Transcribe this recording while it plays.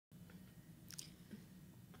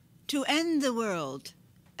To end the world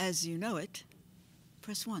as you know it,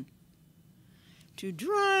 press 1. To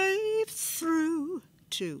drive through,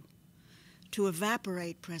 2. To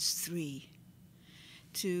evaporate, press 3.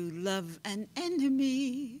 To love an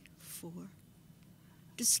enemy, 4.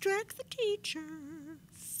 Distract the teacher,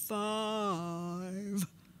 5.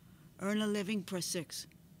 Earn a living, press 6.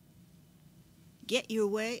 Get your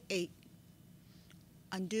way, 8.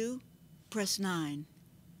 Undo, press 9.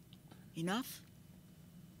 Enough?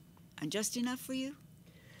 And just enough for you?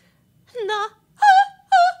 No.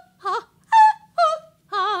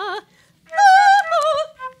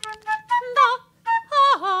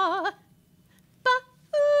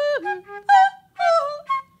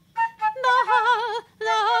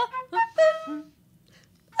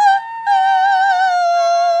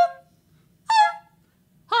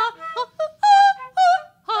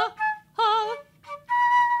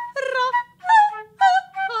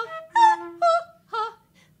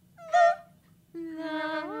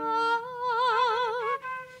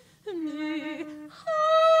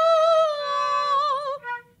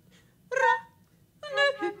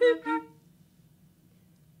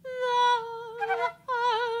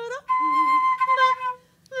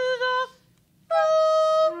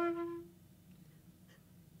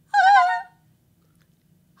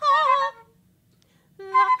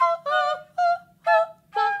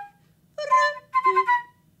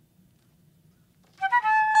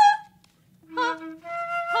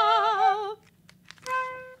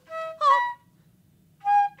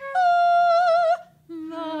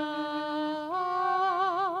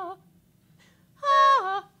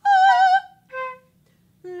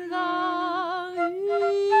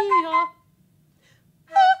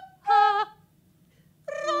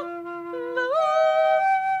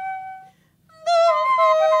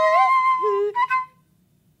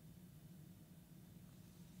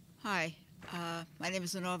 Hi, my name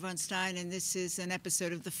is Lenore Von Stein, and this is an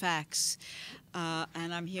episode of The Facts.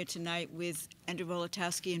 And I'm here tonight with Andrew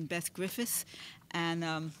Wolotowski and Beth Griffith.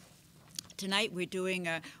 And tonight we're doing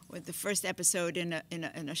the first episode in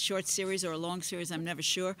a short series or a long series, I'm never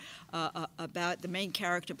sure, about the main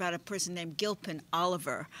character, about a person named Gilpin,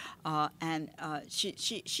 Oliver.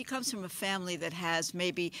 She comes from a family that has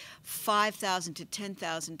maybe 5,000 to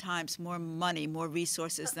 10,000 times more money, more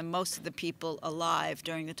resources than most of the people alive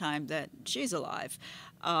during the time that she's alive.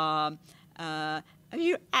 I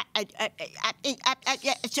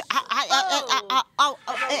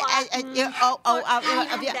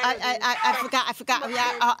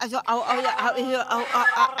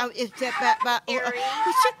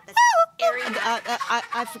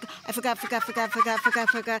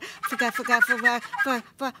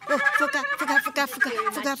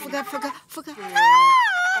forgot.